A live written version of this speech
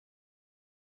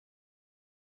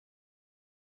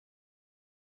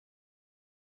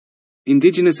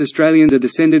Indigenous Australians are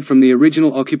descended from the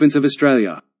original occupants of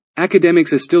Australia.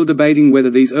 Academics are still debating whether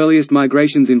these earliest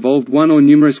migrations involved one or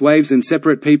numerous waves and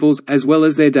separate peoples, as well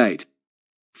as their date.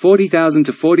 40,000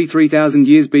 to 43,000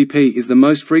 years BP is the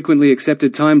most frequently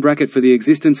accepted time bracket for the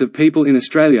existence of people in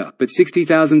Australia, but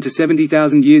 60,000 to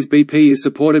 70,000 years BP is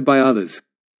supported by others.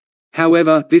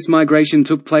 However, this migration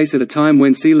took place at a time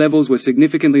when sea levels were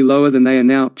significantly lower than they are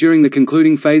now, during the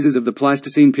concluding phases of the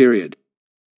Pleistocene period.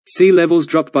 Sea levels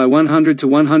dropped by 100 to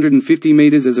 150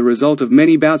 meters as a result of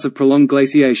many bouts of prolonged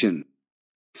glaciation.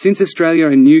 Since Australia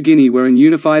and New Guinea were an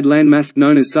unified landmass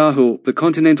known as Sahul, the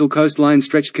continental coastline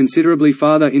stretched considerably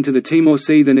farther into the Timor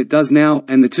Sea than it does now,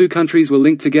 and the two countries were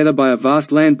linked together by a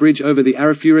vast land bridge over the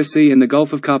Arafura Sea and the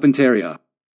Gulf of Carpentaria.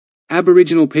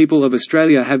 Aboriginal people of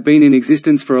Australia have been in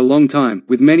existence for a long time,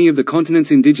 with many of the continent's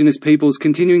indigenous peoples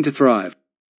continuing to thrive.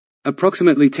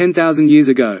 Approximately 10,000 years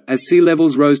ago, as sea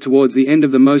levels rose towards the end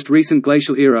of the most recent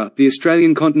glacial era, the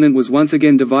Australian continent was once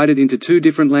again divided into two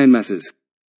different landmasses.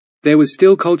 There was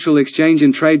still cultural exchange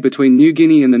and trade between New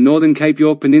Guinea and the northern Cape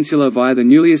York Peninsula via the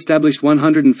newly established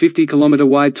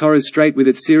 150-kilometre-wide Torres Strait with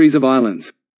its series of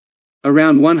islands.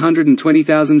 Around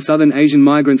 120,000 Southern Asian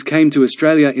migrants came to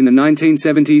Australia in the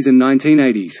 1970s and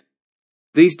 1980s.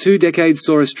 These 2 decades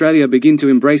saw Australia begin to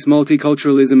embrace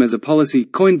multiculturalism as a policy,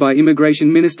 coined by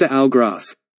Immigration Minister Al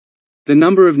Grass. The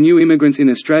number of new immigrants in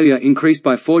Australia increased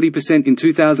by 40% in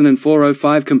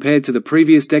 2004-05 compared to the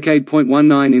previous decade.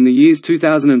 19 In the years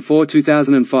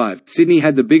 2004-2005, Sydney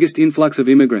had the biggest influx of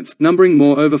immigrants, numbering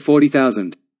more over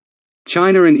 40,000.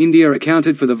 China and India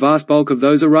accounted for the vast bulk of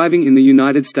those arriving in the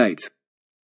United States.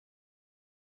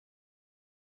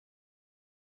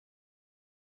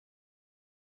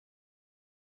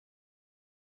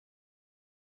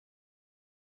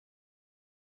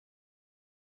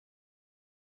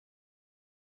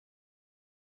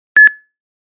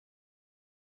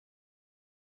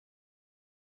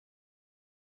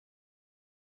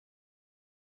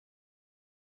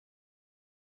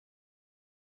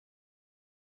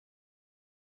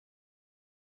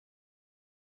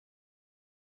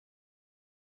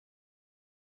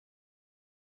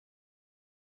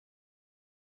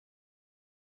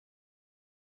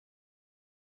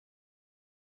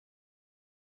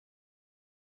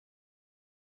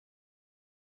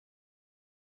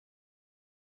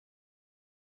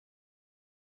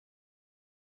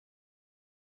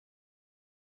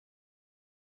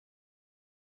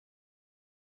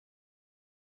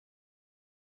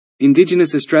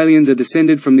 Indigenous Australians are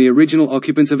descended from the original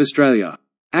occupants of Australia.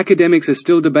 Academics are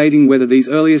still debating whether these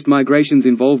earliest migrations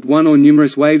involved one or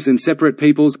numerous waves and separate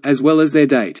peoples, as well as their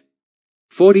date.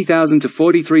 40,000 to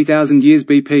 43,000 years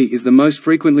BP is the most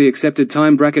frequently accepted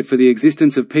time bracket for the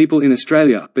existence of people in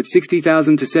Australia, but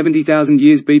 60,000 to 70,000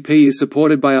 years BP is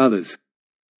supported by others.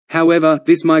 However,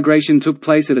 this migration took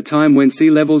place at a time when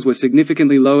sea levels were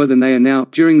significantly lower than they are now,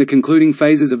 during the concluding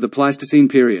phases of the Pleistocene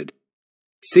period.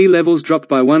 Sea levels dropped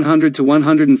by 100 to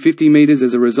 150 meters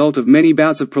as a result of many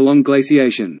bouts of prolonged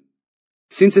glaciation.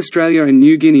 Since Australia and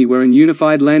New Guinea were an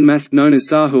unified landmass known as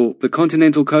Sahul, the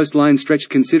continental coastline stretched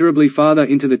considerably farther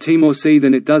into the Timor Sea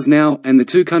than it does now, and the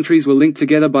two countries were linked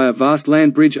together by a vast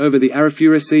land bridge over the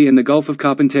Arafura Sea and the Gulf of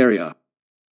Carpentaria.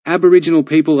 Aboriginal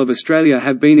people of Australia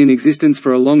have been in existence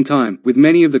for a long time, with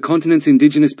many of the continent's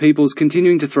indigenous peoples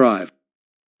continuing to thrive.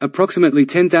 Approximately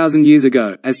 10,000 years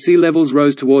ago, as sea levels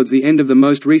rose towards the end of the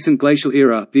most recent glacial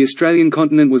era, the Australian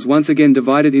continent was once again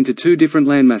divided into two different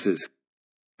landmasses.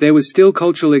 There was still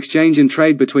cultural exchange and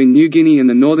trade between New Guinea and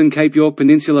the northern Cape York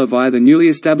Peninsula via the newly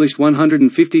established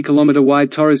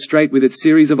 150-kilometre-wide Torres Strait with its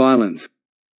series of islands.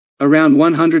 Around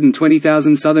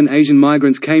 120,000 Southern Asian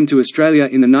migrants came to Australia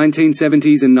in the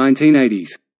 1970s and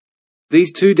 1980s.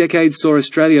 These 2 decades saw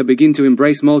Australia begin to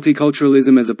embrace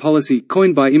multiculturalism as a policy,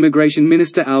 coined by Immigration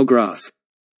Minister Al Grass.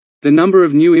 The number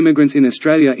of new immigrants in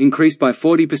Australia increased by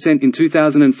 40% in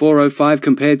 2004-05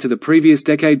 compared to the previous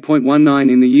decade. 19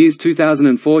 In the years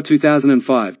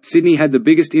 2004-2005, Sydney had the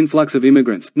biggest influx of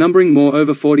immigrants, numbering more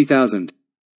over 40,000.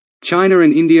 China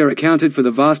and India accounted for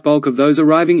the vast bulk of those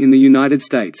arriving in the United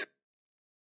States.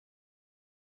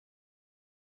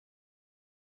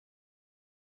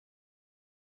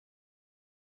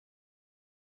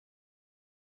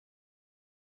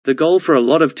 The goal for a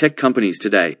lot of tech companies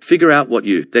today, figure out what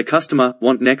you, their customer,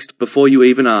 want next, before you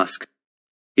even ask.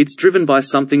 It's driven by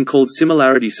something called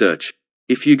similarity search.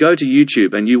 If you go to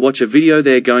YouTube and you watch a video,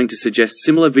 they're going to suggest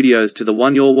similar videos to the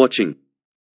one you're watching.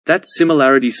 That's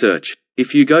similarity search.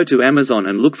 If you go to Amazon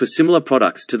and look for similar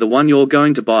products to the one you're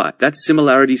going to buy, that's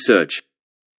similarity search.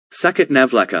 Saket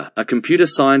Navlakar, a computer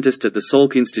scientist at the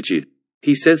Salk Institute,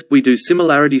 He says, we do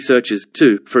similarity searches,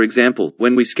 too, for example,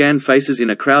 when we scan faces in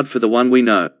a crowd for the one we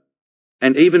know.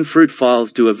 And even fruit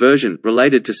files do a version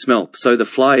related to smell, so the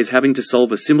fly is having to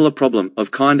solve a similar problem,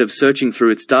 of kind of searching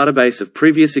through its database of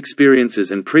previous experiences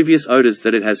and previous odors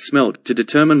that it has smelled, to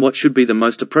determine what should be the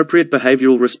most appropriate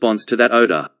behavioral response to that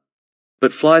odor.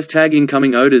 But flies tag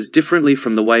incoming odors differently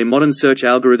from the way modern search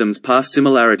algorithms parse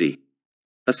similarity.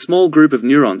 A small group of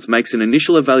neurons makes an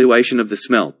initial evaluation of the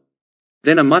smell.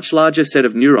 Then a much larger set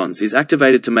of neurons is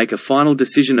activated to make a final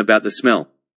decision about the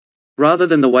smell. Rather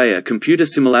than the way a computer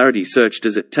similarity search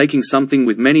does it, taking something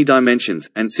with many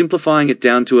dimensions, and simplifying it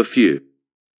down to a few.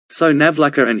 So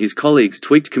Navlaka and his colleagues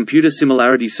tweaked computer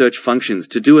similarity search functions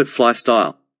to do it fly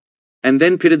style. And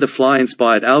then pitted the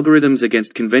fly-inspired algorithms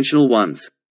against conventional ones.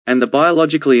 And the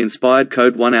biologically inspired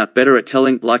code won out better at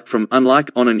telling like from unlike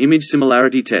on an image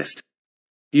similarity test.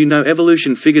 You know,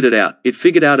 evolution figured it out. It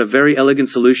figured out a very elegant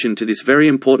solution to this very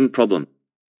important problem.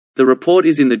 The report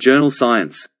is in the journal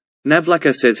Science.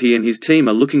 Navlaka says he and his team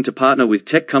are looking to partner with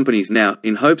tech companies now,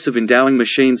 in hopes of endowing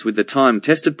machines with the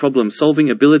time-tested problem-solving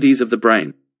abilities of the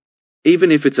brain.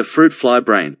 Even if it's a fruit fly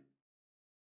brain.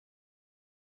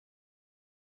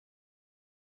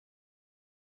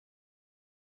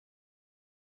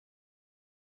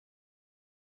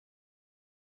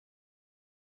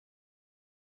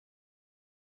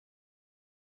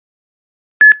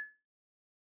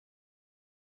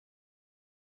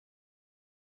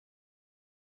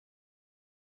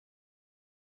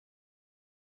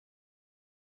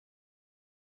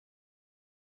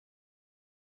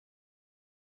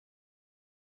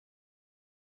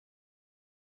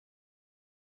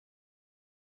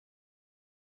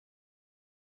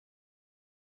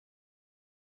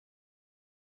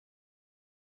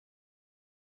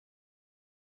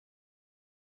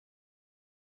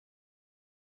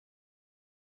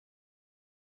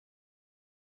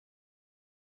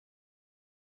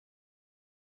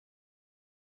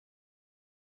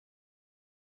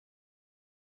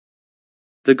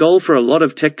 The goal for a lot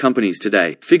of tech companies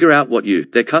today, figure out what you,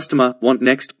 their customer, want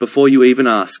next, before you even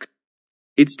ask.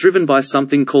 It's driven by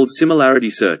something called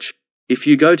similarity search. If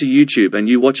you go to YouTube and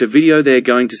you watch a video, they're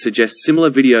going to suggest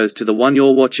similar videos to the one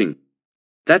you're watching.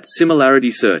 That's similarity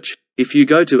search. If you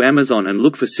go to Amazon and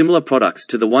look for similar products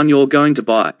to the one you're going to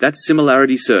buy, that's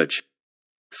similarity search.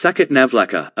 Saket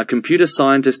Navlaka, a computer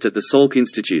scientist at the Salk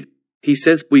Institute. He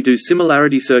says, we do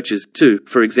similarity searches, too,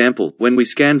 for example, when we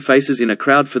scan faces in a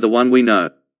crowd for the one we know.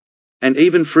 And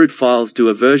even fruit files do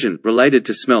a version related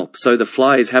to smell, so the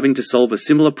fly is having to solve a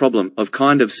similar problem, of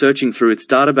kind of searching through its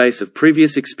database of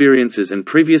previous experiences and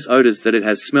previous odors that it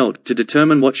has smelled, to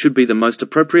determine what should be the most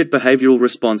appropriate behavioral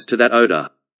response to that odor.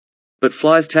 But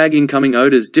flies tag incoming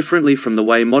odors differently from the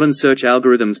way modern search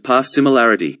algorithms parse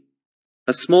similarity.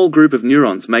 A small group of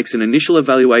neurons makes an initial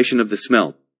evaluation of the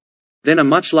smell. Then a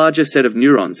much larger set of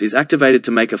neurons is activated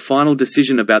to make a final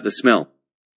decision about the smell.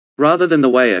 Rather than the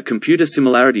way a computer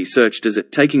similarity search does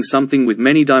it, taking something with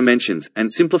many dimensions,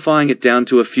 and simplifying it down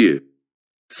to a few.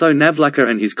 So Navlaka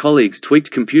and his colleagues tweaked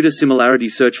computer similarity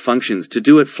search functions to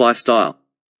do it fly style.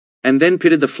 And then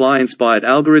pitted the fly-inspired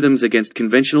algorithms against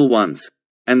conventional ones.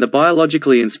 And the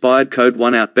biologically inspired code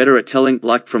won out better at telling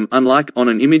like from unlike on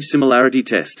an image similarity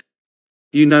test.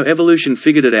 You know, evolution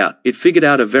figured it out. It figured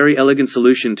out a very elegant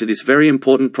solution to this very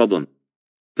important problem.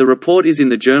 The report is in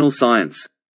the journal Science.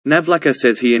 Navlaka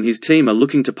says he and his team are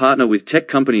looking to partner with tech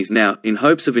companies now, in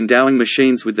hopes of endowing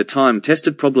machines with the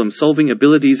time-tested problem-solving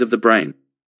abilities of the brain.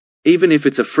 Even if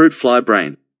it's a fruit fly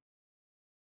brain.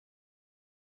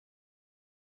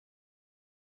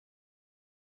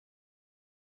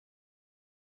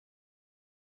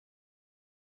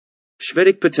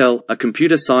 Shvedik Patel, a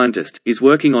computer scientist, is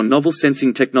working on novel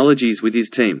sensing technologies with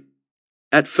his team.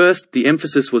 At first, the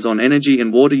emphasis was on energy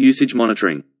and water usage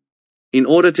monitoring. In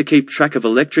order to keep track of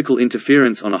electrical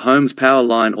interference on a home's power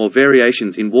line or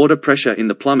variations in water pressure in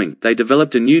the plumbing, they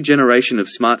developed a new generation of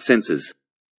smart sensors.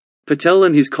 Patel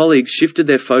and his colleagues shifted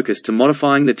their focus to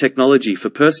modifying the technology for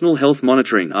personal health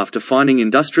monitoring after finding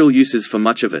industrial uses for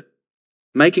much of it.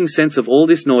 Making sense of all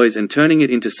this noise and turning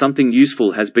it into something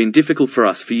useful has been difficult for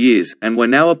us for years, and we're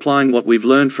now applying what we've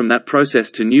learned from that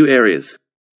process to new areas.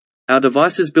 Our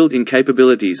device's built-in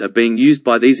capabilities are being used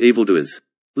by these evildoers.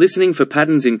 Listening for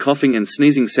patterns in coughing and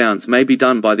sneezing sounds may be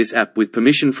done by this app with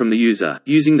permission from the user,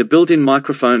 using the built-in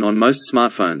microphone on most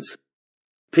smartphones.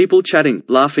 People chatting,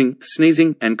 laughing,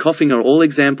 sneezing, and coughing are all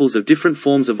examples of different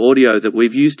forms of audio that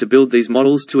we've used to build these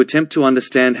models to attempt to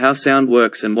understand how sound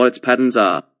works and what its patterns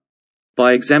are.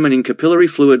 By examining capillary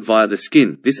fluid via the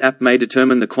skin, this app may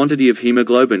determine the quantity of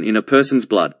hemoglobin in a person's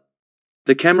blood.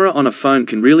 The camera on a phone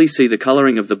can really see the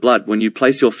coloring of the blood when you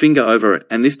place your finger over it,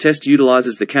 and this test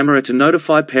utilizes the camera to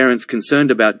notify parents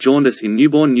concerned about jaundice in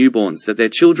newborns that their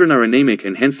children are anemic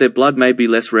and hence their blood may be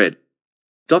less red.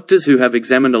 Doctors who have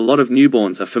examined a lot of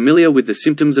newborns are familiar with the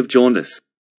symptoms of jaundice.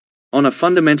 On a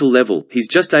fundamental level, he's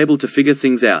just able to figure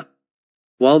things out.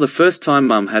 While the first-time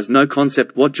mum has no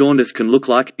concept what jaundice can look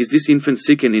like, is this infant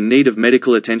sick and in need of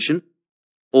medical attention?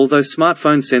 Although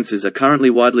smartphone sensors are currently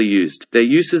widely used, their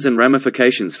uses and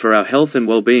ramifications for our health and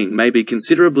well-being may be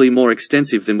considerably more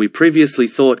extensive than we previously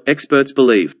thought, experts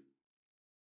believe.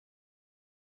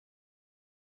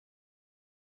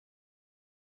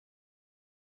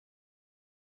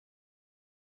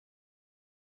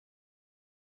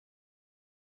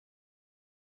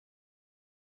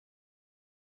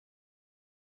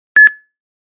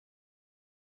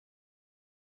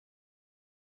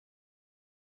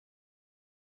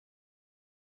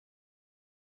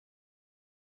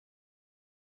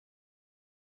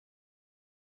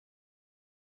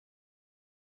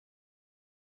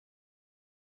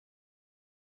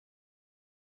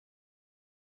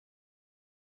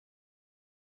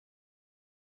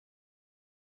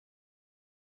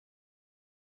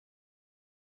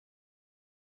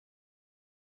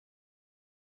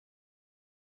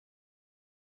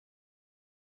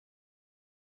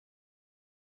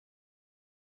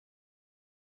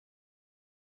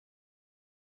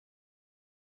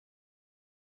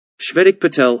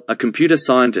 Patel, a computer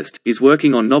scientist, is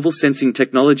working on novel sensing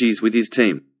technologies with his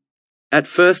team. At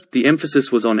first, the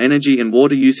emphasis was on energy and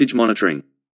water usage monitoring.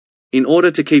 In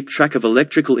order to keep track of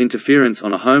electrical interference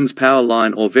on a home's power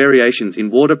line or variations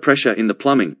in water pressure in the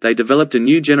plumbing, they developed a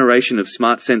new generation of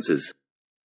smart sensors.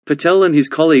 Patel and his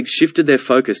colleagues shifted their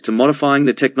focus to modifying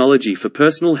the technology for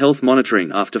personal health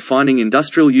monitoring after finding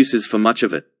industrial uses for much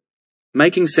of it.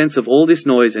 Making sense of all this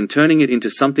noise and turning it into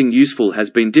something useful has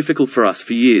been difficult for us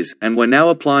for years, and we're now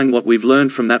applying what we've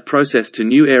learned from that process to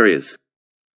new areas.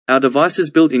 Our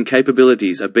device's built-in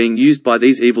capabilities are being used by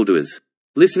these evildoers.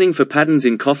 Listening for patterns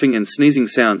in coughing and sneezing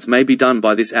sounds may be done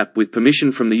by this app with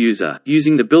permission from the user,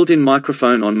 using the built-in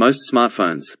microphone on most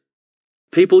smartphones.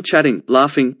 People chatting,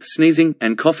 laughing, sneezing,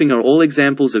 and coughing are all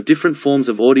examples of different forms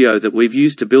of audio that we've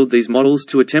used to build these models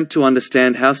to attempt to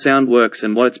understand how sound works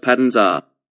and what its patterns are.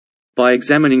 By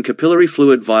examining capillary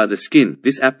fluid via the skin,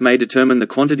 this app may determine the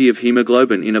quantity of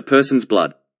hemoglobin in a person's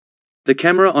blood. The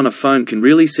camera on a phone can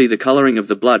really see the coloring of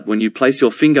the blood when you place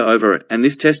your finger over it, and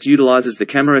this test utilizes the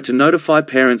camera to notify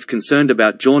parents concerned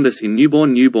about jaundice in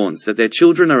newborns that their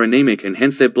children are anemic and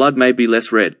hence their blood may be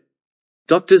less red.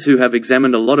 Doctors who have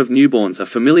examined a lot of newborns are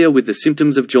familiar with the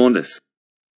symptoms of jaundice.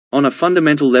 On a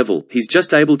fundamental level, he's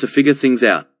just able to figure things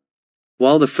out.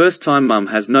 While the first-time mum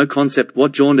has no concept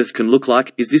what jaundice can look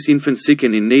like, is this infant sick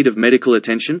and in need of medical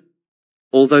attention?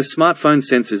 Although smartphone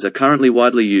sensors are currently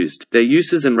widely used, their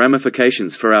uses and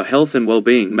ramifications for our health and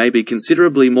well-being may be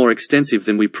considerably more extensive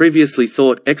than we previously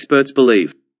thought, experts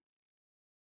believe.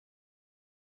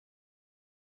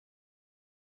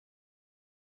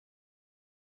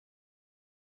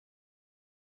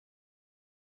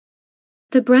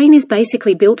 The brain is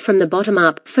basically built from the bottom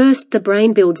up. First, the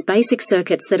brain builds basic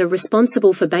circuits that are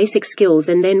responsible for basic skills,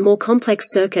 and then more complex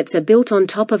circuits are built on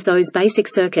top of those basic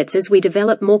circuits as we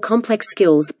develop more complex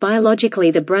skills.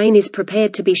 Biologically, the brain is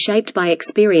prepared to be shaped by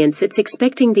experience. It's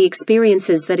expecting the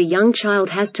experiences that a young child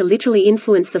has to literally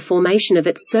influence the formation of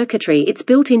its circuitry. It's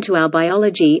built into our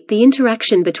biology. The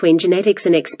interaction between genetics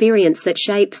and experience that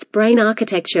shapes brain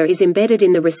architecture is embedded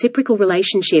in the reciprocal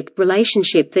relationship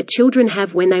that children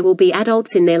have when they will be adults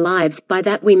in their lives. By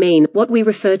that we mean what we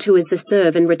refer to as the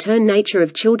serve and return nature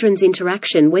of children's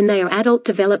interaction when they are adult.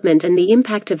 Development and the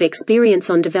impact of experience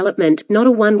on development, not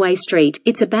a one-way street.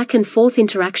 It's a back-and-forth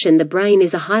interaction. The brain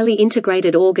is a highly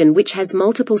integrated organ which has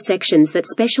multiple sections that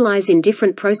specialize in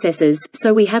different processes,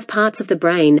 so we have parts of the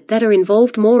brain that are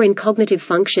involved more in cognitive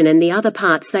function, and the other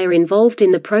parts they are involved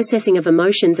in the processing of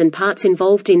emotions, and parts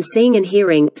involved in seeing and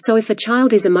hearing. So if a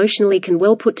child is emotionally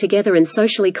well put together and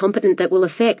socially competent, that will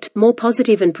affect more positive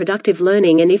and productive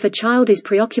learning, and if a child is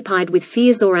preoccupied with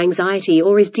fears or anxiety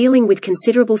or is dealing with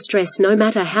considerable stress, no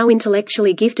matter how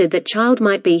intellectually gifted that child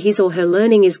might be, his or her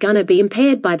learning is gonna be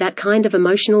impaired by that kind of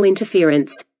emotional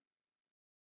interference.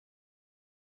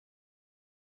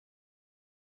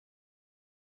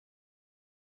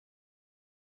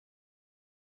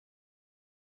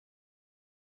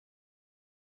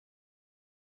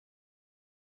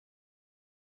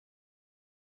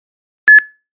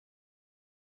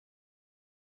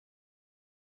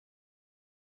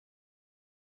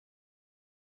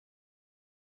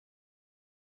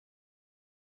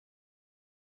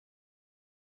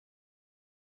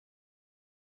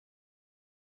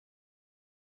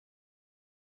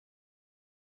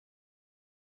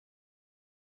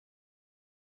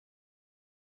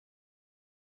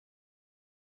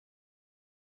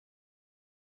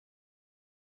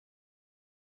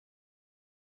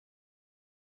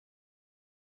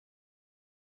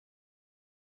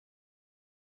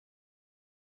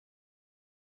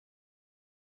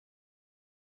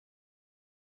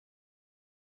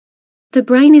 The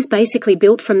brain is basically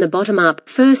built from the bottom up.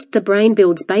 First, the brain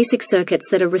builds basic circuits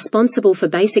that are responsible for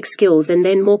basic skills, and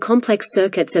then more complex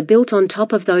circuits are built on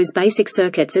top of those basic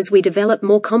circuits as we develop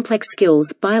more complex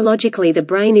skills. Biologically, the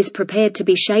brain is prepared to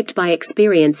be shaped by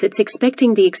experience. It's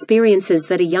expecting the experiences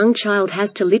that a young child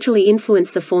has to literally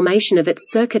influence the formation of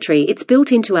its circuitry. It's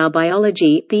built into our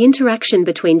biology. The interaction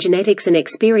between genetics and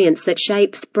experience that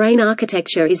shapes brain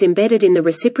architecture is embedded in the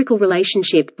reciprocal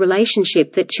relationship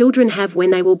that children have when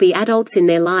they will be adults in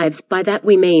their lives. By that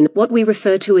we mean what we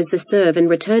refer to as the serve and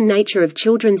return nature of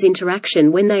children's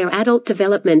interaction when they are adult.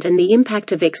 Development and the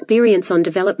impact of experience on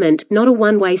development, not a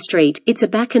one-way street. It's a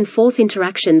back and forth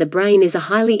interaction. The brain is a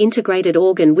highly integrated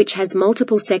organ which has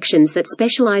multiple sections that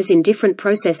specialize in different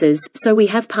processes, so we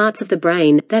have parts of the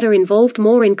brain that are involved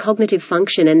more in cognitive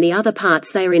function, and the other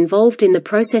parts they are involved in the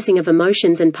processing of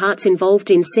emotions, and parts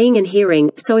involved in seeing and hearing.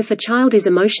 So if a child is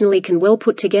emotionally well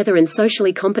put together and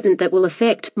socially competent, that will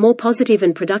affect more positive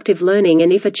and productive learning.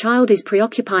 And if a child is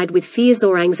preoccupied with fears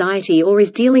or anxiety, or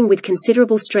is dealing with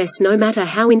considerable stress, no matter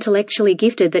how intellectually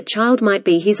gifted that child might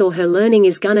be, his or her learning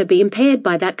is gonna be impaired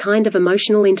by that kind of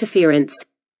emotional interference.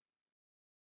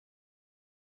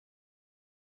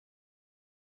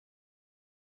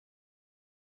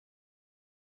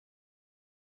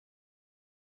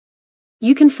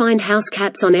 You can find house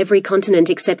cats on every continent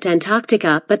except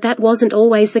Antarctica, but that wasn't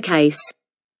always the case.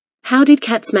 How did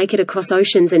cats make it across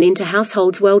oceans and into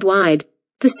households worldwide?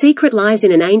 The secret lies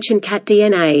in an ancient cat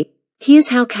DNA. Here's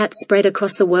how cats spread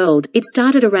across the world. It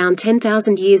started around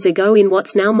 10,000 years ago in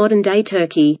what's now modern-day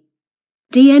Turkey.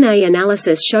 DNA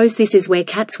analysis shows this is where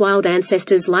cats' wild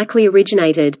ancestors likely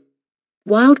originated.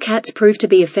 Wild cats proved to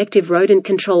be effective rodent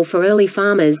control for early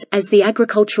farmers. As the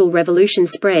agricultural revolution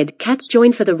spread, cats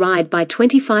joined for the ride by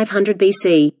 2500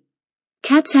 BC.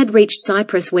 Cats had reached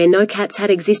Cyprus where no cats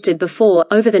had existed before.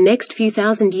 Over the next few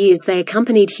thousand years they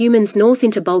accompanied humans north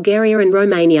into Bulgaria and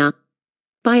Romania.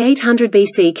 By 800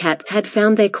 BC cats had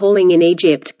found their calling in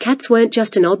Egypt. Cats weren't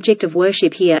just an object of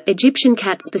worship here. Egyptian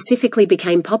cats specifically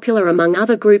became popular among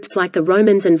other groups like the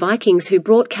Romans and Vikings, who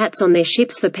brought cats on their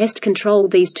ships for pest control.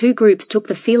 These two groups took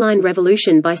the feline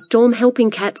revolution by storm,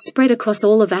 helping cats spread across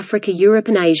all of Africa, Europe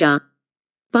and Asia.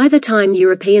 By the time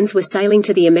Europeans were sailing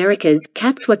to the Americas,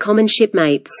 cats were common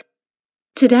shipmates.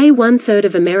 Today 1/3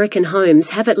 of American homes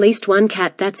have at least one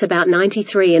cat. That's about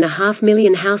 93.5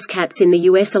 million house cats in the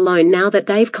US alone. Now that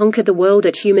they've conquered the world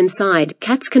at human side,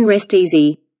 cats can rest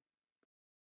easy.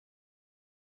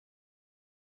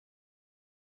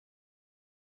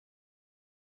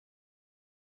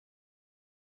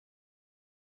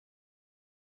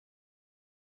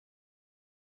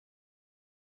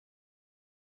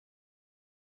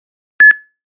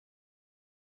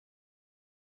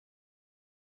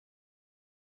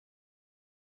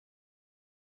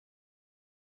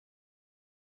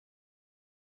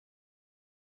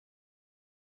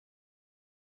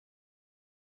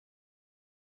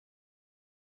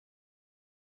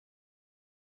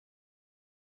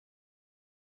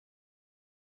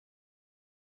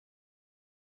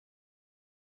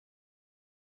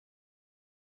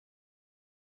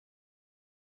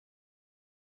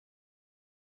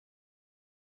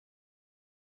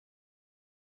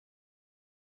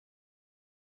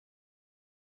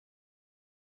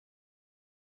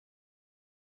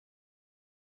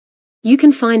 You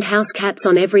can find house cats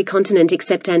on every continent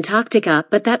except Antarctica,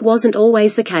 but that wasn't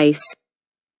always the case.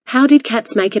 How did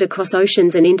cats make it across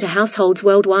oceans and into households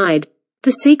worldwide? The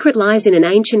secret lies in an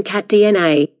ancient cat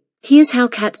DNA. Here's how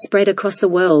cats spread across the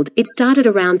world. It started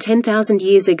around 10,000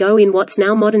 years ago in what's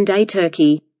now modern-day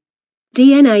Turkey.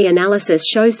 DNA analysis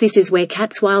shows this is where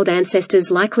cats' wild ancestors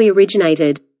likely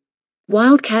originated.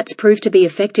 Wild cats proved to be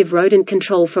effective rodent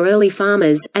control for early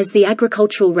farmers. As the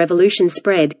agricultural revolution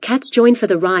spread, cats joined for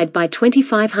the ride by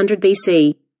 2500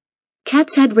 BC.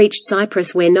 Cats had reached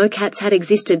Cyprus where no cats had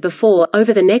existed before.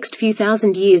 Over the next few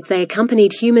thousand years they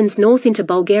accompanied humans north into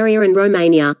Bulgaria and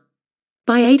Romania.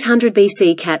 By 800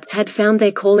 BC cats had found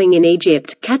their calling in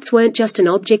Egypt. Cats weren't just an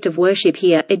object of worship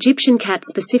here. Egyptian cats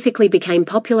specifically became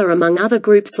popular among other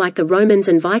groups like the Romans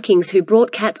and Vikings, who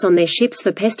brought cats on their ships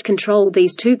for pest control.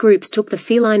 These two groups took the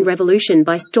feline revolution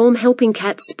by storm, helping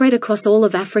cats spread across all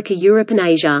of Africa, Europe and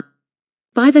Asia.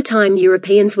 By the time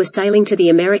Europeans were sailing to the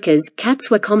Americas,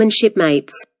 cats were common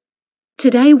shipmates.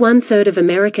 Today 1/3 of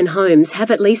American homes have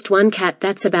at least one cat.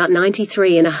 That's about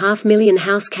 93.5 million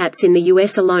house cats in the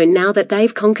US alone. Now that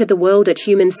they've conquered the world at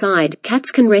human side,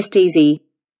 cats can rest easy.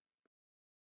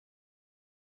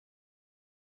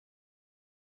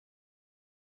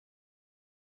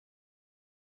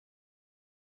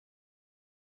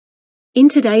 In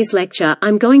today's lecture,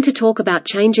 I'm going to talk about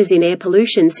changes in air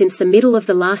pollution since the middle of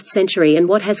the last century and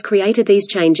what has created these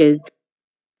changes.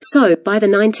 So, by the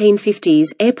 1950s,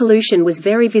 air pollution was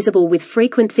very visible with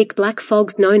frequent thick black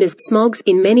fogs known as smogs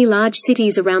in many large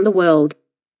cities around the world.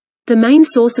 The main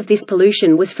source of this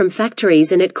pollution was from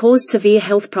factories and it caused severe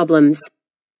health problems.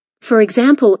 For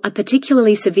example, a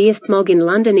particularly severe smog in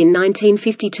London in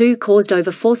 1952 caused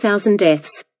over 4,000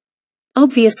 deaths.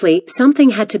 Obviously, something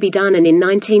had to be done, and in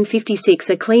 1956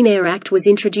 a Clean Air Act was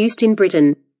introduced in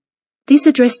Britain. This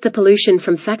addressed the pollution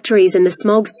from factories and the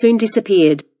smogs soon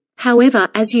disappeared. However,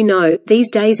 as you know,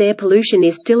 these days air pollution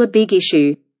is still a big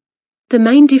issue. The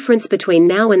main difference between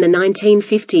now and the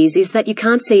 1950s is that you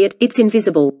can't see it, it's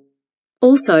invisible.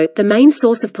 Also, the main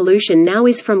source of pollution now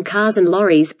is from cars and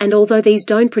lorries, and although these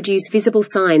don't produce visible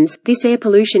signs, this air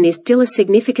pollution is still a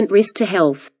significant risk to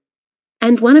health.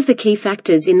 And one of the key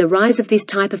factors in the rise of this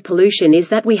type of pollution is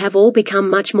that we have all become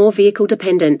much more vehicle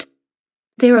dependent.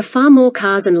 There are far more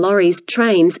cars and lorries,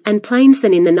 trains, and planes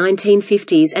than in the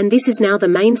 1950s, and this is now the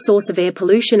main source of air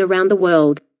pollution around the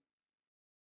world.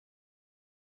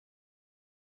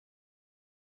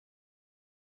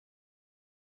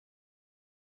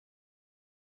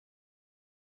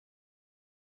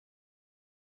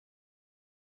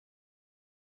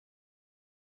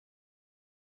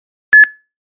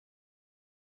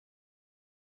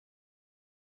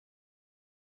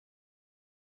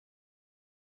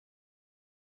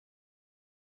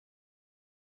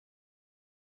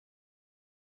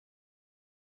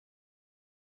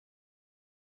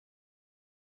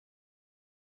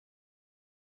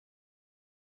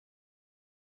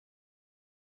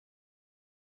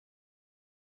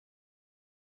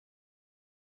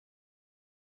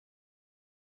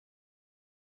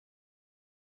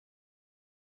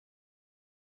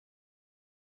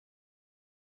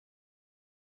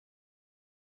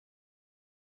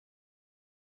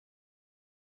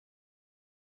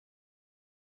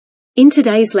 In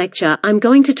today's lecture, I'm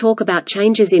going to talk about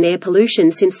changes in air pollution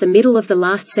since the middle of the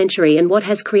last century and what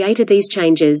has created these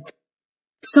changes.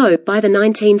 So, by the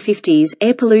 1950s,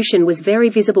 air pollution was very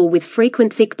visible with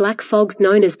frequent thick black fogs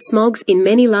known as smogs in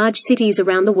many large cities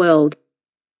around the world.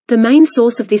 The main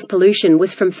source of this pollution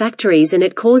was from factories and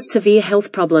it caused severe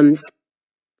health problems.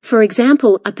 For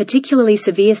example, a particularly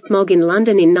severe smog in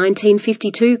London in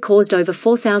 1952 caused over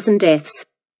 4,000 deaths.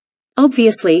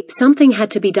 Obviously, something had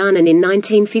to be done, and in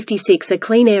 1956 a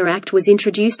Clean Air Act was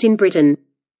introduced in Britain.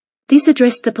 This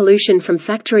addressed the pollution from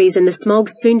factories and the smogs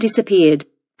soon disappeared.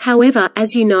 However,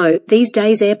 as you know, these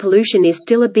days air pollution is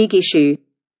still a big issue.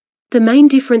 The main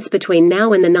difference between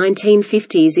now and the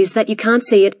 1950s is that you can't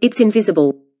see it, it's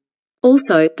invisible.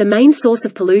 Also, the main source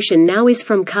of pollution now is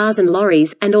from cars and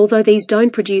lorries, and although these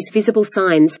don't produce visible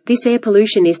signs, this air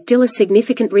pollution is still a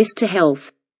significant risk to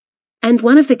health. And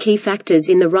one of the key factors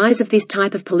in the rise of this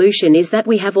type of pollution is that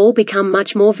we have all become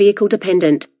much more vehicle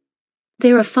dependent.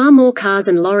 There are far more cars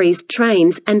and lorries,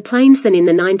 trains, and planes than in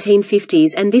the 1950s,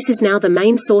 and this is now the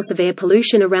main source of air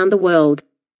pollution around the world.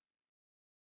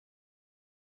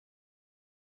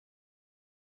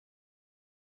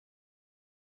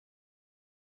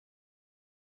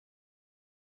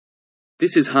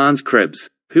 This is Hans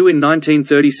Krebs, who in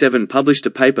 1937 published a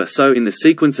paper in the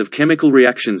sequence of chemical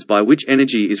reactions by which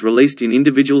energy is released in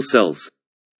individual cells.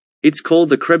 It's called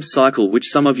the Krebs cycle, which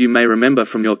some of you may remember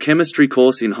from your chemistry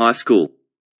course in high school.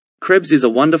 Krebs is a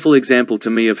wonderful example to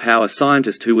me of how a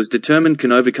scientist who was determined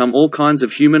can overcome all kinds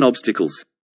of human obstacles.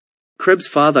 Krebs'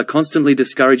 father constantly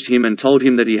discouraged him and told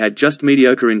him that he had just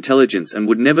mediocre intelligence and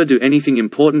would never do anything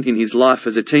important in his life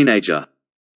as a teenager.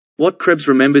 What Krebs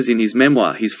remembers in his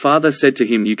memoir, his father said to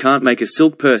him, "You can't make a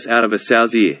silk purse out of a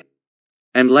sow's ear."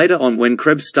 And later on, when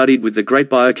Krebs studied with the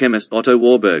great biochemist Otto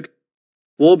Warburg.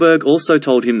 Warburg also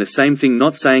told him the same thing,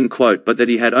 not saying, quote, "but that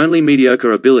he had only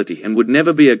mediocre ability and would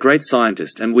never be a great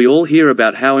scientist." And we all hear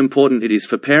about how important it is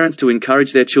for parents to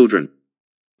encourage their children.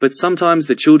 But sometimes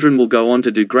the children will go on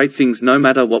to do great things no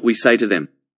matter what we say to them.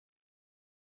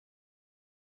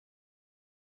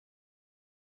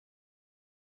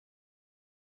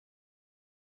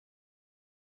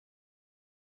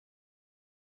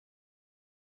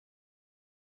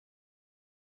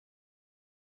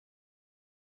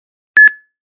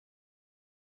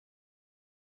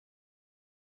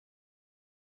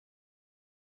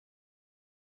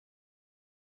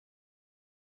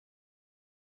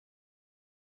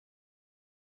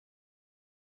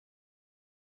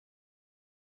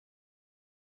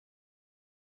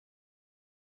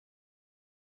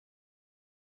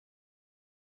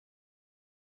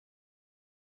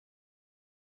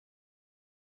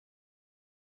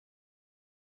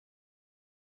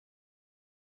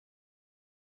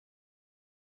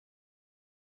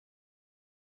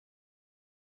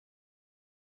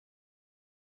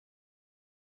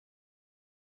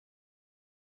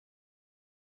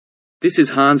 This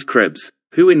is Hans Krebs,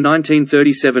 who in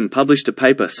 1937 published a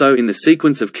paper in the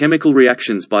sequence of chemical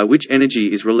reactions by which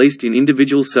energy is released in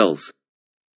individual cells.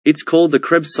 It's called the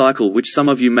Krebs cycle, which some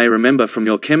of you may remember from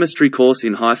your chemistry course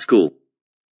in high school.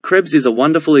 Krebs is a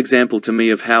wonderful example to me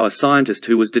of how a scientist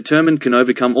who was determined can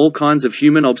overcome all kinds of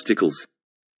human obstacles.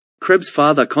 Krebs'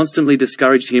 father constantly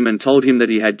discouraged him and told him that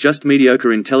he had just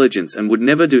mediocre intelligence and would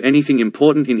never do anything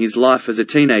important in his life as a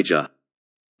teenager.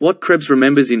 What Krebs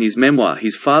remembers in his memoir,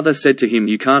 his father said to him,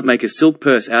 "You can't make a silk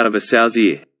purse out of a sow's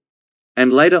ear."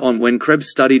 And later on, when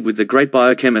Krebs studied with the great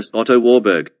biochemist Otto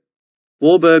Warburg.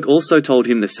 Warburg also told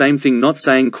him the same thing, not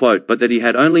saying, quote, "but that he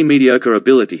had only mediocre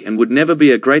ability and would never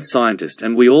be a great scientist."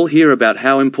 And we all hear about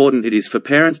how important it is for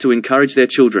parents to encourage their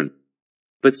children.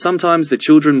 But sometimes the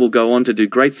children will go on to do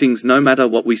great things no matter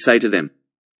what we say to them.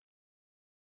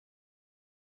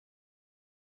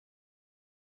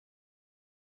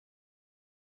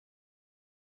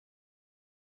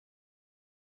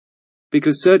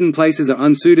 Because certain places are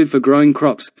unsuited for growing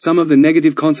crops, some of the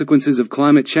negative consequences of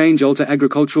climate change alter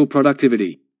agricultural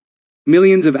productivity.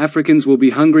 Millions of Africans will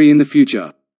be hungry in the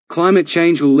future. Climate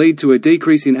change will lead to a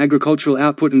decrease in agricultural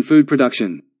output and food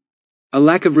production. A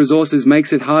lack of resources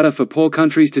makes it harder for poor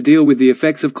countries to deal with the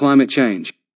effects of climate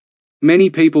change. Many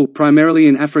people, primarily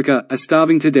in Africa, are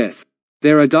starving to death.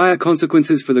 There are dire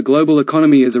consequences for the global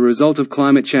economy as a result of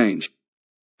climate change.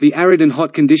 The arid and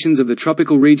hot conditions of the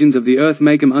tropical regions of the Earth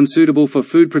make them unsuitable for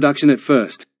food production at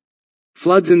first.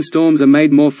 Floods and storms are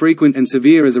made more frequent and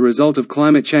severe as a result of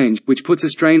climate change, which puts a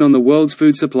strain on the world's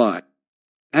food supply.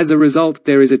 As a result,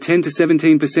 there is a 10 to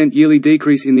 17% yearly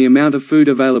decrease in the amount of food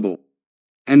available.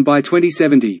 And by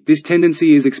 2070, this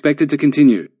tendency is expected to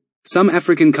continue. Some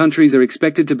African countries are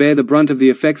expected to bear the brunt of the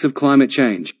effects of climate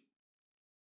change.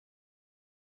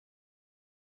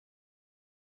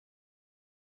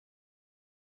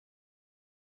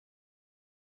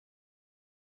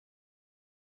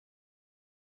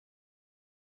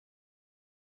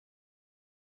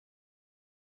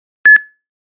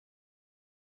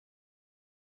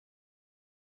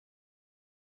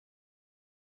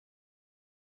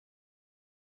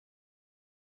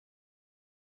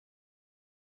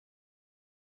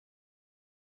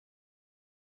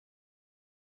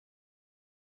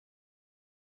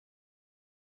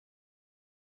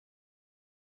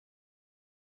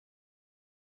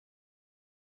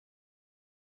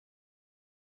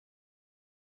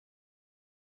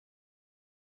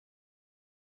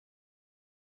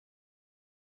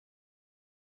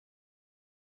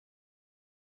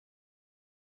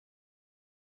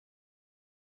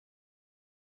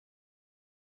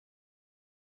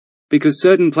 Because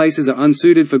certain places are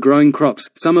unsuited for growing crops,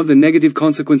 some of the negative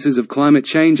consequences of climate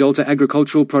change alter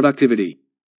agricultural productivity.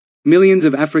 Millions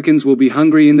of Africans will be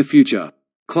hungry in the future.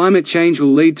 Climate change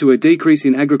will lead to a decrease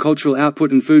in agricultural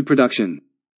output and food production.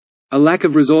 A lack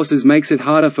of resources makes it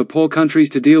harder for poor countries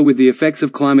to deal with the effects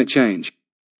of climate change.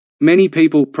 Many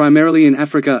people, primarily in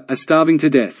Africa, are starving to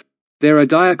death. There are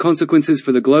dire consequences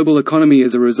for the global economy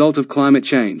as a result of climate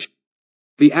change.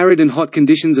 The arid and hot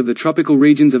conditions of the tropical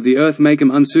regions of the Earth make them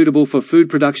unsuitable for food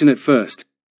production at first.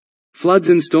 Floods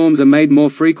and storms are made more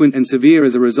frequent and severe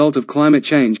as a result of climate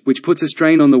change, which puts a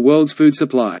strain on the world's food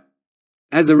supply.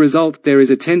 As a result, there is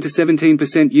a 10 to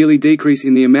 17% yearly decrease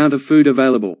in the amount of food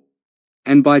available.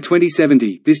 And by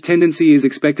 2070, this tendency is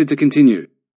expected to continue.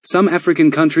 Some African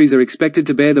countries are expected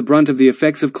to bear the brunt of the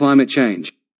effects of climate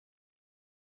change.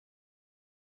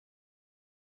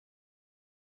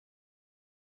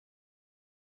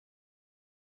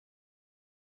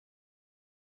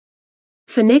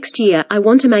 For next year, I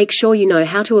want to make sure you know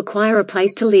how to acquire a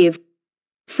place to live.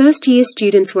 First-year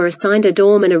students were assigned a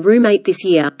dorm and a roommate this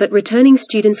year, but returning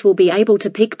students will be able to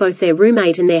pick both their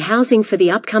roommate and their housing for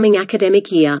the upcoming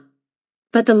academic year.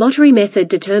 But the lottery method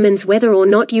determines whether or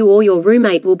not you or your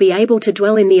roommate will be able to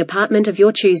dwell in the apartment of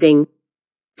your choosing.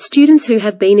 Students who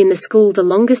have been in the school the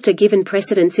longest are given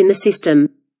precedence in the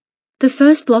system. The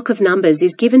first block of numbers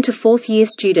is given to fourth-year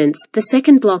students, the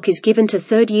second block is given to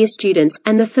third-year students,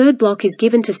 and the third block is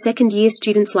given to second-year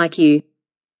students like you.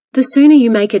 The sooner you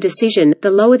make a decision,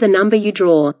 the lower the number you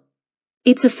draw.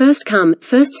 It's a first-come,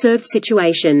 first-served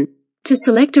situation. To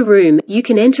select a room, you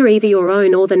can enter either your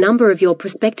own or the number of your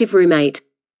prospective roommate.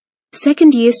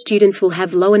 Second-year students will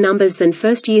have lower numbers than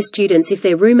first-year students if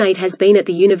their roommate has been at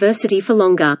the university for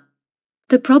longer.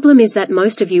 The problem is that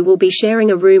most of you will be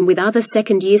sharing a room with other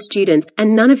second-year students,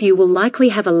 and none of you will likely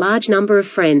have a large number of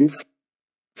friends.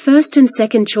 First and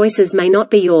second choices may not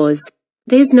be yours.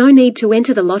 There's no need to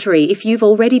enter the lottery if you've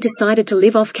already decided to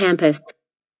live off campus.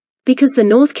 Because the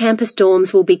North Campus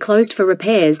dorms will be closed for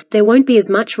repairs, there won't be as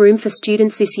much room for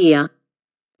students this year.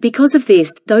 Because of this,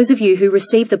 those of you who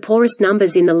receive the poorest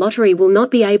numbers in the lottery will not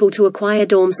be able to acquire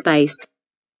dorm space.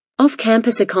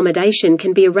 Off-campus accommodation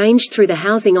can be arranged through the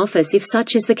housing office if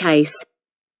such is the case.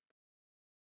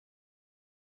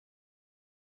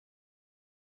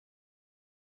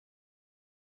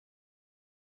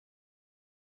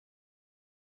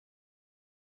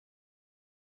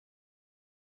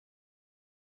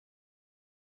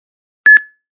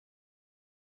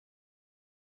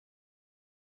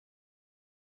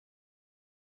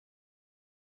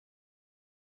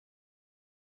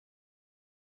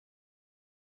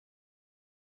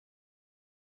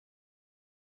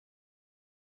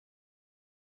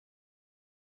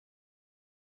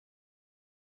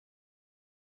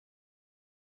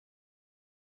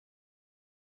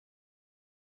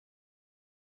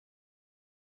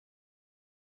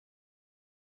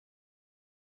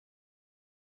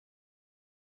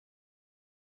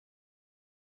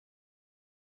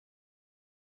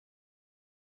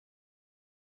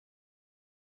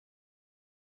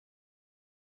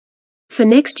 For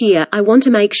next year, I want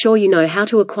to make sure you know how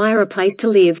to acquire a place to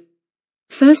live.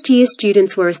 First-year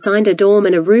students were assigned a dorm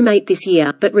and a roommate this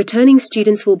year, but returning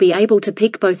students will be able to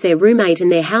pick both their roommate and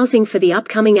their housing for the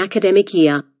upcoming academic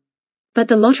year. But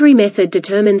the lottery method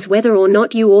determines whether or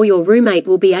not you or your roommate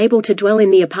will be able to dwell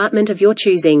in the apartment of your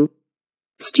choosing.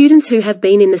 Students who have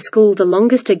been in the school the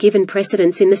longest are given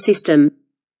precedence in the system.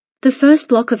 The first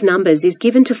block of numbers is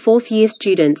given to fourth-year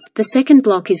students, the second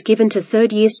block is given to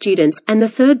third-year students, and the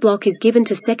third block is given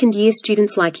to second-year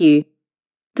students like you.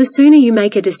 The sooner you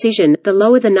make a decision, the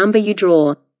lower the number you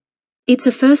draw. It's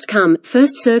a first-come,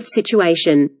 first-served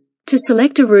situation. To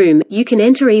select a room, you can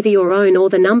enter either your own or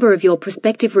the number of your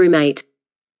prospective roommate.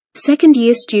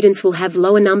 Second-year students will have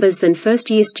lower numbers than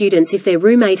first-year students if their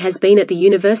roommate has been at the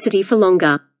university for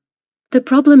longer. The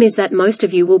problem is that most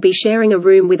of you will be sharing a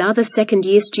room with other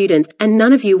second-year students, and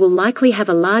none of you will likely have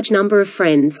a large number of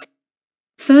friends.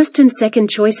 First and second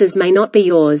choices may not be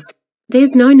yours.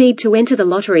 There's no need to enter the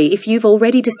lottery if you've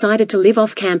already decided to live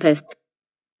off campus.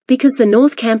 Because the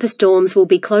North Campus dorms will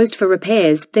be closed for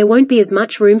repairs, there won't be as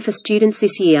much room for students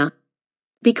this year.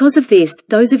 Because of this,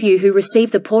 those of you who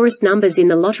receive the poorest numbers in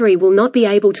the lottery will not be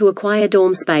able to acquire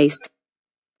dorm space.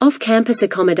 Off-campus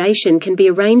accommodation can be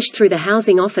arranged through the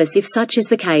housing office if such is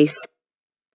the case.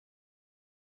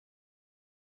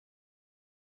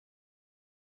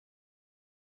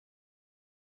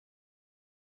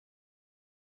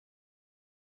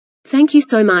 Thank you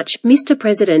so much, Mr.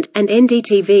 President, and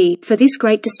NDTV, for this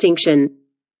great distinction.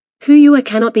 Who you are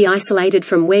cannot be isolated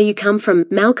from where you come from,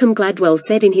 Malcolm Gladwell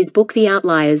said in his book The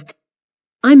Outliers.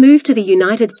 I moved to the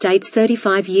United States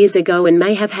 35 years ago and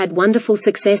may have had wonderful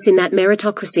success in that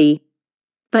meritocracy.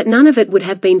 But none of it would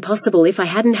have been possible if I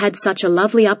hadn't had such a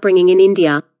lovely upbringing in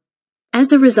India.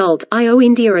 As a result, I owe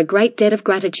India a great debt of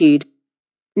gratitude.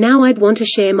 Now I'd want to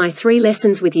share my 3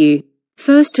 lessons with you.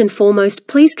 First and foremost,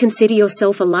 please consider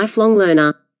yourself a lifelong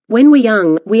learner. When we're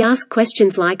young, we ask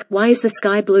questions like, why is the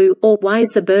sky blue, or why is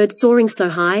the bird soaring so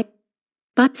high?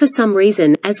 But for some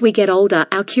reason, as we get older,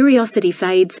 our curiosity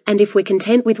fades, and if we're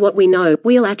content with what we know,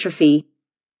 we'll atrophy.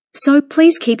 So,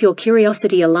 please keep your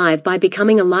curiosity alive by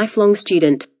becoming a lifelong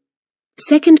student.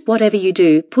 Second, whatever you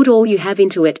do, put all you have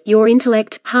into it, your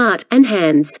intellect, heart, and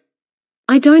hands.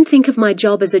 I don't think of my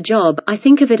job as a job, I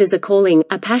think of it as a calling,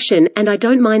 a passion, and I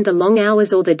don't mind the long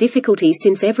hours or the difficulty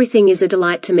since everything is a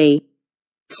delight to me.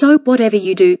 So, whatever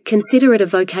you do, consider it a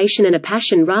vocation and a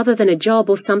passion rather than a job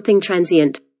or something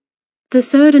transient. The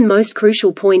third and most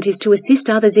crucial point is to assist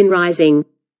others in rising.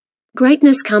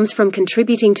 Greatness comes from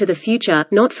contributing to the future,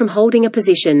 not from holding a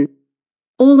position.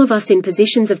 All of us in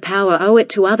positions of power owe it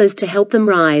to others to help them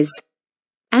rise.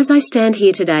 As I stand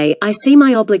here today, I see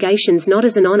my obligations not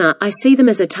as an honor, I see them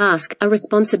as a task, a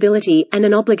responsibility, and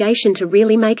an obligation to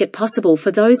really make it possible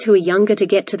for those who are younger to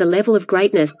get to the level of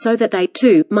greatness so that they,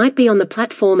 too, might be on the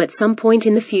platform at some point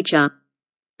in the future.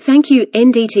 Thank you,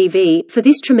 NDTV, for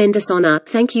this tremendous honor.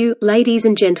 Thank you, ladies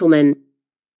and gentlemen.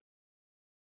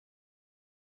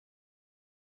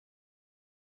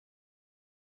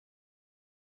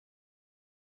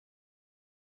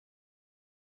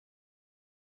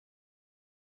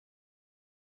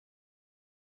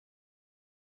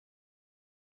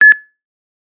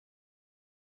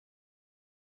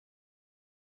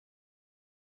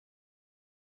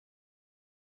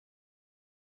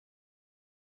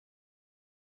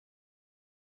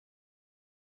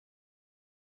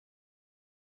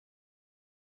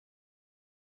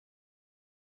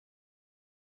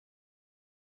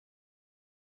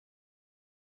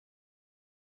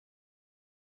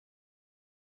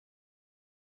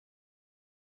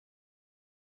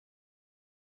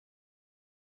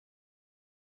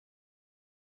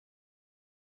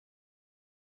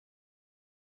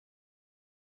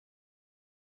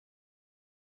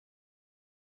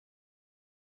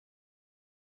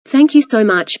 Thank you so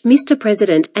much, Mr.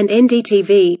 President, and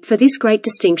NDTV, for this great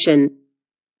distinction.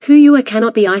 Who you are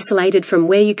cannot be isolated from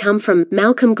where you come from,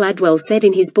 Malcolm Gladwell said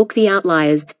in his book The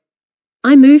Outliers.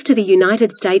 I moved to the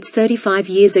United States 35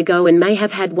 years ago and may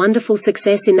have had wonderful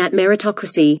success in that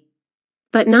meritocracy.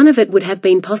 But none of it would have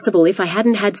been possible if I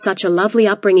hadn't had such a lovely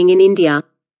upbringing in India.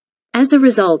 As a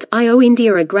result, I owe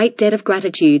India a great debt of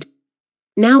gratitude.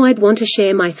 Now I'd want to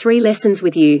share my 3 lessons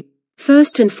with you.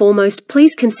 First and foremost,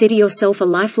 please consider yourself a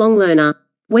lifelong learner.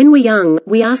 When we're young,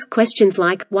 we ask questions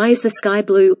like, why is the sky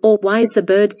blue, or why is the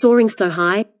bird soaring so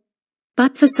high?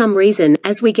 But for some reason,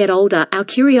 as we get older, our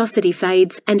curiosity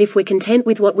fades, and if we're content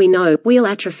with what we know, we'll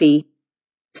atrophy.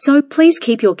 So, please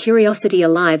keep your curiosity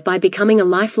alive by becoming a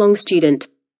lifelong student.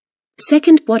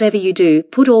 Second, whatever you do,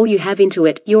 put all you have into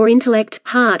it, your intellect,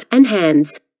 heart, and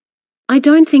hands. I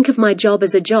don't think of my job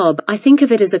as a job, I think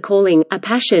of it as a calling, a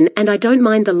passion, and I don't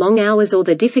mind the long hours or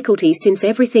the difficulty since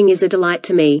everything is a delight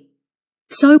to me.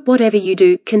 So, whatever you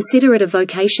do, consider it a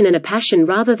vocation and a passion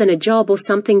rather than a job or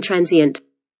something transient.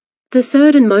 The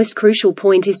third and most crucial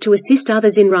point is to assist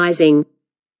others in rising.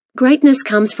 Greatness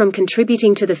comes from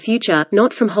contributing to the future,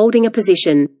 not from holding a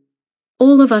position.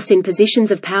 All of us in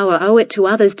positions of power owe it to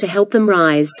others to help them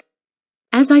rise.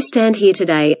 As I stand here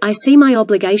today, I see my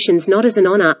obligations not as an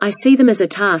honor, I see them as a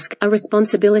task, a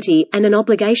responsibility, and an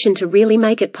obligation to really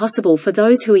make it possible for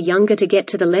those who are younger to get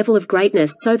to the level of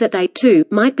greatness so that they, too,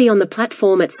 might be on the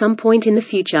platform at some point in the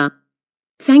future.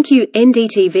 Thank you,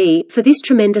 NDTV, for this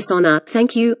tremendous honor.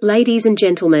 Thank you, ladies and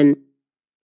gentlemen.